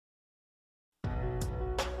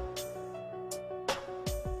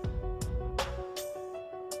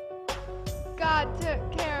God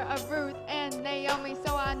took care of Ruth and Naomi,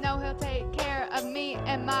 so I know he'll take care of me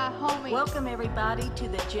and my homie. Welcome everybody to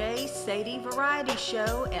the J. Sadie Variety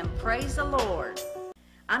Show, and praise the Lord.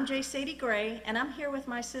 I'm J. Sadie Gray, and I'm here with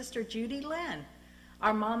my sister Judy Lynn.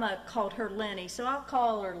 Our mama called her Lenny, so I'll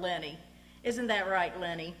call her Lenny. Isn't that right,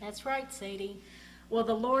 Lenny? That's right, Sadie. Well,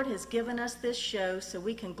 the Lord has given us this show so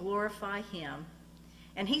we can glorify Him.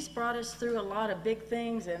 And He's brought us through a lot of big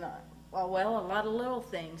things and, a lot of little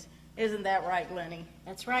things. Isn't that right, Lenny?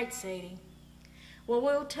 That's right, Sadie. Well,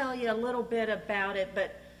 we'll tell you a little bit about it,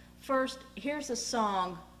 but first, here's a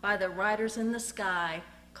song by the Riders in the Sky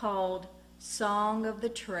called Song of the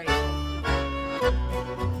Trail.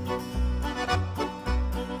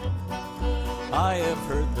 I have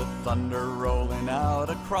heard the thunder rolling out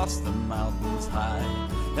across the mountains high,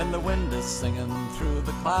 and the wind is singing through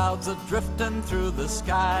the clouds, a-drifting through the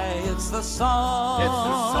sky. It's the song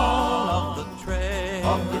of the trail.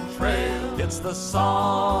 It's the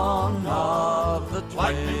song of the trail.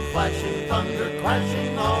 Lightning flashing, thunder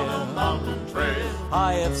crashing on a mountain trail.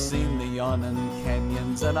 I have seen the yawning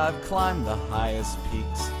canyons, and I've climbed the highest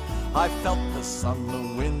peaks. I felt the sun, the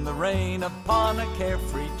wind, the rain upon a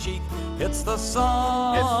carefree cheek. It's the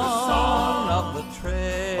song of the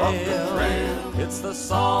trail. It's the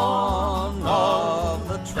song of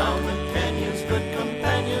the trail. Down the canyons, good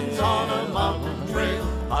companions on a mountain trail.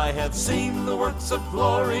 I have seen the works of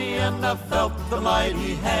glory, and I've felt the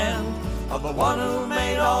mighty hand of the one who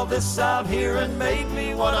made all this out here and made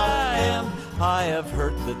me what I am. I have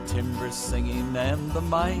heard the timbers singing and the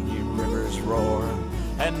mighty rivers roar,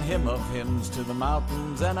 and hymn of hymns to the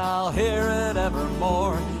mountains, and I'll hear it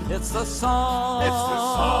evermore. It's the song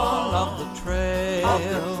of the trail.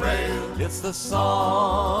 It's the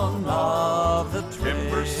song of the trail.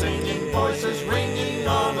 Timbers singing, voices ringing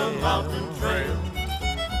on a mountain trail.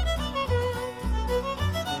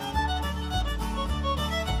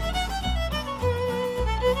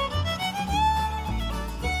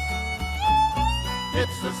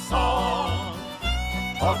 It's the song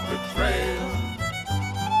of the trail.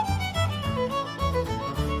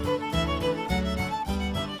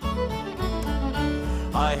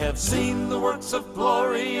 I have seen the works of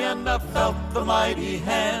glory, and I've felt the mighty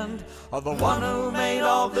hand of the one who made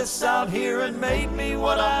all this out here and made me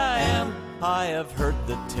what I am. I have heard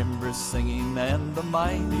the timbers singing and the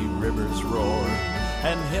mighty rivers roar,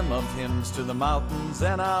 and hymn of hymns to the mountains,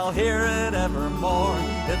 and I'll hear it evermore.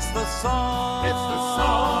 It's the song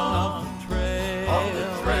of the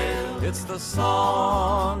trail. It's the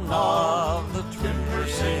song of the trail.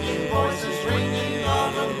 Timbers singing, voices ringing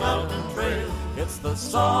on a mountain trail. It's the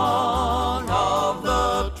song of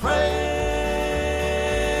the trail.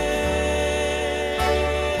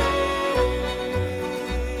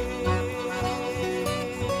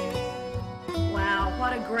 Wow,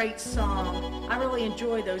 what a great song. I really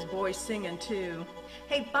enjoy those boys singing too.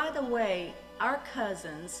 Hey, by the way, our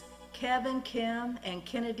cousins, Kevin, Kim, and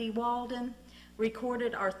Kennedy Walden,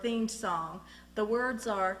 recorded our theme song. The words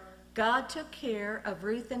are, God took care of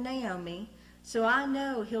Ruth and Naomi, so I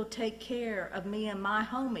know he'll take care of me and my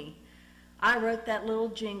homie. I wrote that little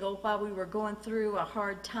jingle while we were going through a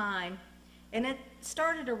hard time, and it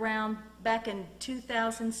started around back in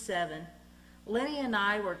 2007. Lenny and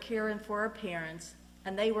I were caring for our parents,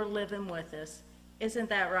 and they were living with us. Isn't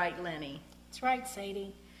that right, Lenny? That's right,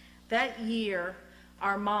 Sadie. That year,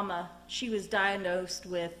 our mama, she was diagnosed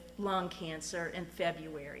with lung cancer in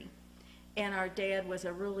February, and our dad was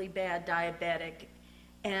a really bad diabetic.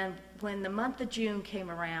 And when the month of June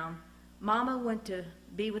came around, Mama went to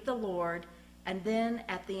be with the Lord, and then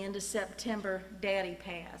at the end of September, Daddy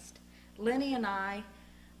passed. Lenny and I,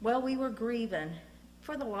 well, we were grieving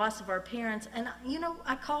for the loss of our parents, and you know,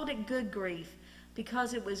 I called it good grief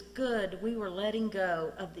because it was good. We were letting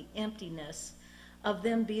go of the emptiness of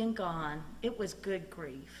them being gone. It was good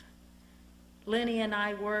grief. Lenny and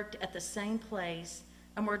I worked at the same place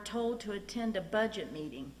and were told to attend a budget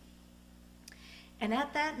meeting. And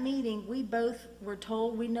at that meeting, we both were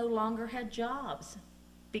told we no longer had jobs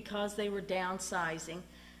because they were downsizing.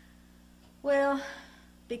 Well,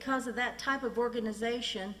 because of that type of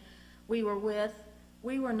organization we were with,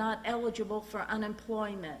 we were not eligible for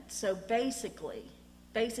unemployment. So basically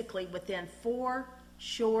within 4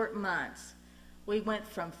 short months, we went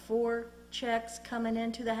from 4 checks coming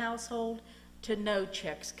into the household to no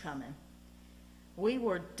checks coming. We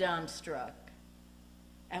were dumbstruck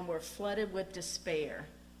and were flooded with despair.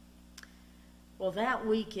 Well, that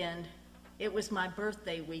weekend, it was my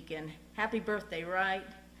birthday weekend. Happy birthday, right?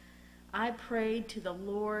 I prayed to the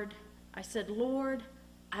Lord. I said, Lord,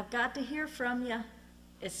 I've got to hear from you,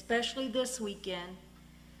 especially this weekend.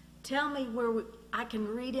 Tell me where I can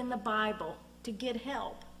read in the Bible to get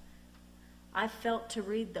help. I felt to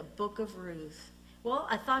read the book of Ruth. Well,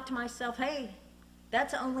 I thought to myself, hey,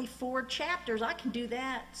 that's only 4 chapters. I can do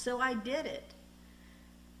that. So I did it.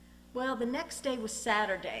 Well, the next day was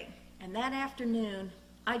Saturday, and that afternoon,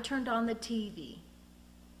 I turned on the TV,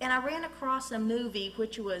 and I ran across a movie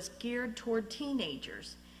which was geared toward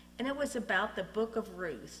teenagers, and it was about the book of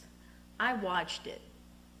Ruth. I watched it.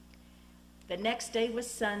 The next day was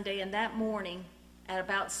Sunday, and that morning, at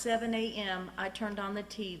about 7 a.m., I turned on the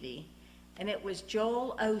TV, and it was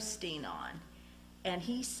Joel Osteen on, and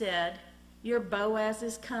he said, "Your Boaz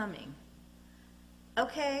is coming."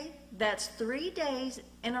 Okay, that's 3 days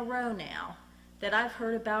in a row now that I've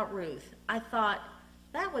heard about Ruth. I thought,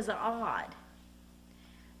 that was odd.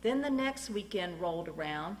 Then the next weekend rolled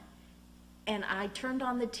around, and I turned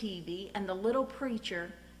on the TV, and the little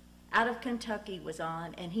preacher out of Kentucky was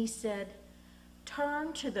on, and he said,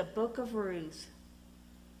 "Turn to the book of Ruth."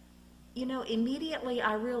 You know, immediately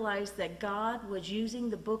I realized that God was using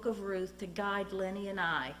the book of Ruth to guide Lenny and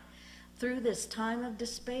I through this time of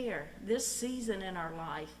despair, this season in our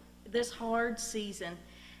life, this hard season.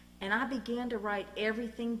 And I began to write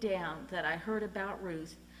everything down that I heard about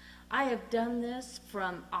Ruth. I have done this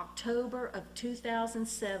from October of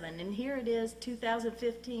 2007, and here it is,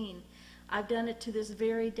 2015. I've done it to this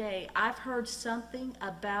very day. I've heard something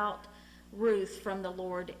about Ruth from the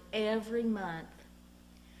Lord every month.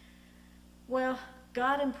 Well,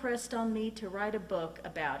 God impressed on me to write a book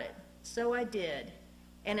about it, so I did.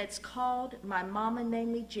 And it's called My Mama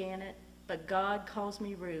Named Me Janet, But God Calls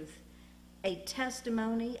Me Ruth, a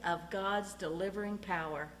testimony of God's delivering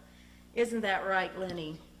power. Isn't that right,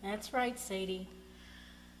 Lenny? That's right, Sadie.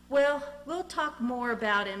 Well, we'll talk more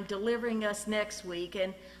about him delivering us next week,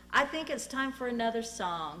 and I think it's time for another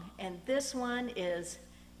song, and this one is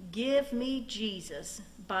Give Me Jesus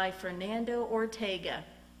by Fernando Ortega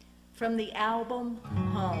from the album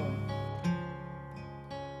Home.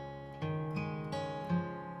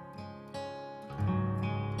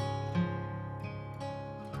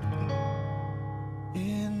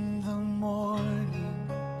 In the morning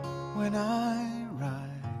when I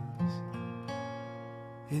rise,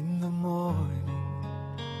 in the morning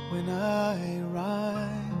when I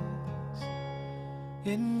rise,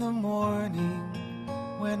 in the morning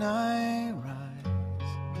when I rise,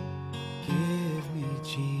 give me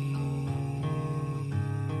Jesus.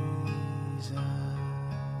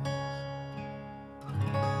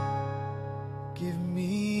 Give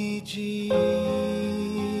me Jesus.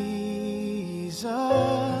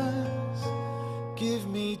 Give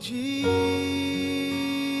me Jesus.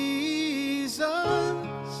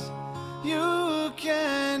 You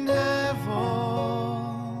can have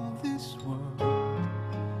all this world.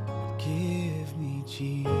 Give me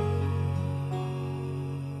Jesus.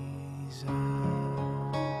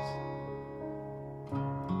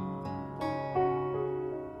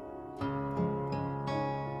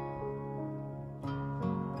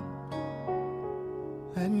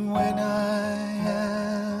 And when I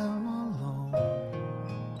am alone,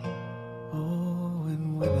 oh,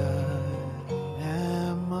 and when I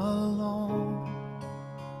am alone,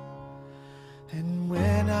 and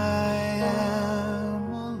when I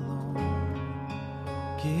am alone,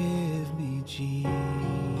 give me Jesus.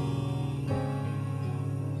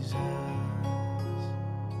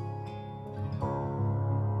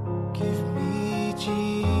 Give me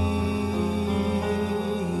Jesus.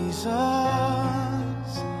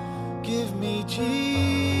 Give me Jesus.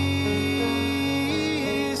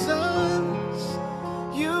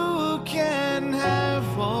 You can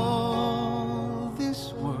have all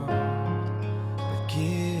this world, but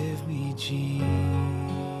give me Jesus.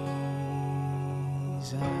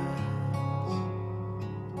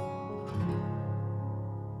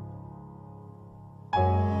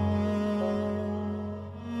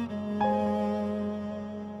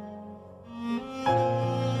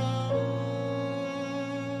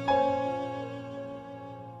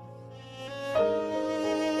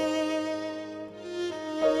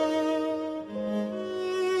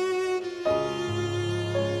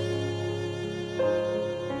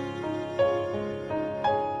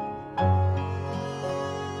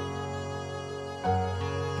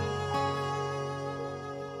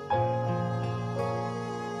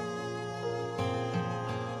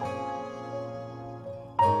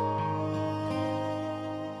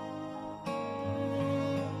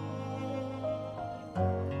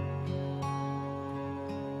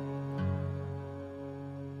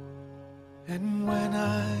 And when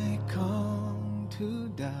I come to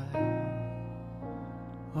die,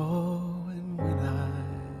 oh, and when I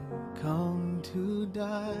come to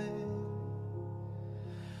die,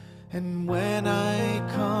 and when I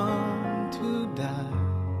come to die.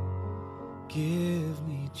 Give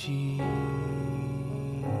me Jesus.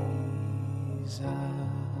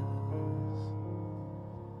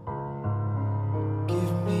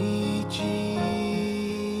 Give me Jesus.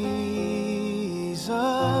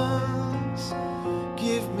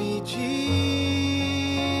 Give me Jesus.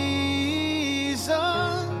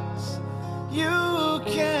 You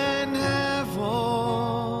can have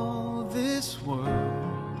all this world.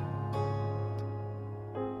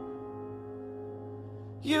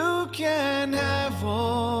 You can have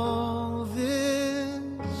all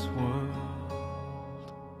this world.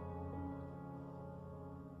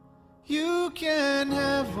 You can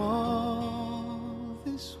have all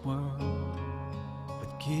this world,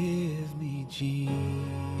 but give me Jesus.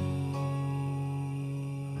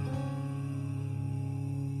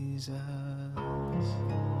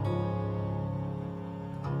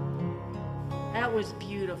 That was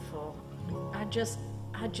beautiful. I just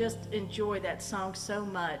enjoy that song so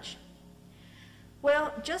much.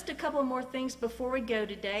 Well, just a couple more things before we go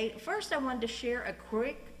today. First, I wanted to share a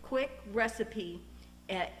quick recipe,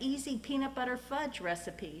 an easy peanut butter fudge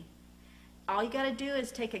recipe. All you got to do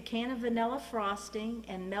is take a can of vanilla frosting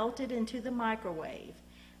and melt it into the microwave.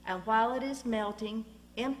 And while it is melting,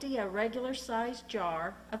 empty a regular sized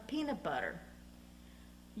jar of peanut butter,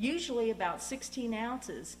 usually about 16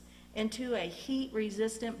 ounces, into a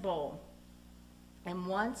heat-resistant bowl. And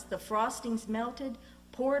once the frosting's melted,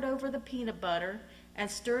 pour it over the peanut butter and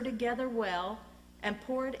stir together well, and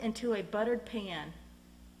pour it into a buttered pan.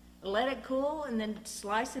 Let it cool and then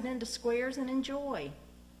slice it into squares and enjoy.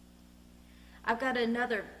 I've got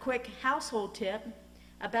another quick household tip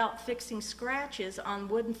about fixing scratches on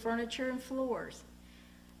wooden furniture and floors.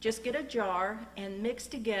 Just get a jar and mix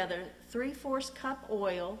together 3/4 cup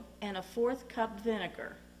oil and a 1/4 cup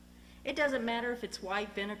vinegar. It doesn't matter if it's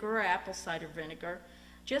white vinegar or apple cider vinegar.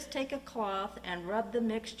 Just take a cloth and rub the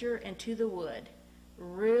mixture into the wood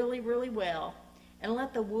really, really well, and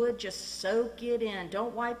let the wood just soak it in.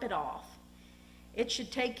 Don't wipe it off. It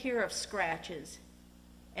should take care of scratches.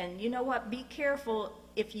 And you know what? Be careful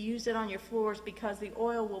if you use it on your floors, because the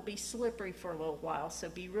oil will be slippery for a little while, so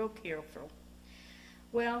be real careful.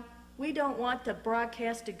 Well, we don't want the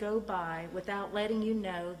broadcast to go by without letting you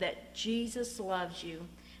know that Jesus loves you.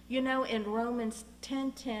 You know, in Romans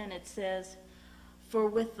 10:10 it says, "For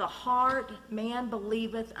with the heart man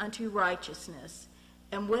believeth unto righteousness,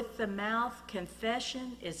 and with the mouth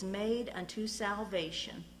confession is made unto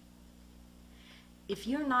salvation." If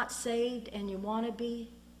you're not saved and you want to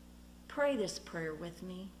be, pray this prayer with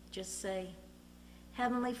me. Just say,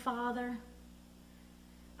 "Heavenly Father,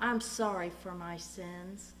 I'm sorry for my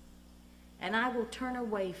sins, and I will turn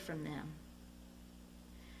away from them.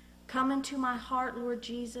 Come into my heart, Lord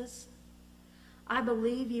Jesus. I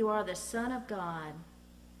believe you are the Son of God,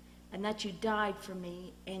 and that you died for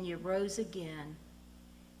me and you rose again.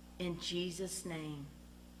 In Jesus' name."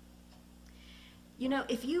 You know,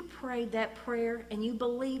 if you prayed that prayer and you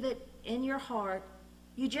believe it in your heart,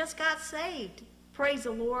 you just got saved. Praise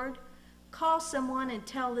the Lord. Call someone and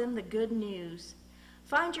tell them the good news.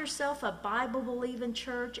 Find yourself a Bible-believing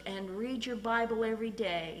church and read your Bible every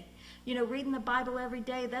day. You know, reading the Bible every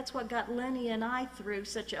day, that's what got Lenny and I through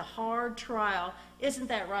such a hard trial. Isn't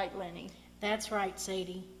that right, Lenny? That's right,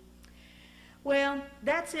 Sadie. Well,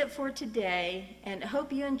 that's it for today, and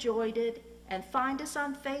hope you enjoyed it. And find us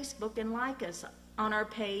on Facebook and like us on our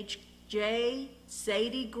page,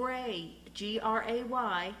 Sadie Gray,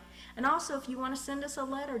 Gray. And also, if you want to send us a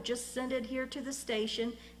letter, just send it here to the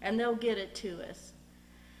station and they'll get it to us.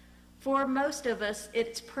 For most of us,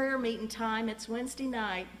 it's prayer meeting time. It's Wednesday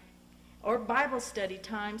night, or Bible study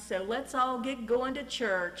time, so let's all get going to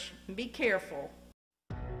church and be careful.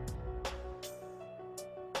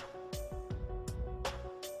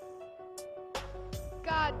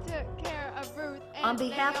 God took care of Ruth and On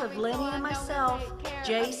behalf of Naomi, Lenny so I and know he'll myself, take care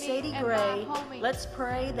J. of me Sadie and my Gray, homie. let's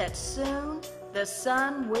pray that soon the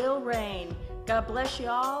sun will reign. God bless you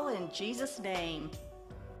all in Jesus' name.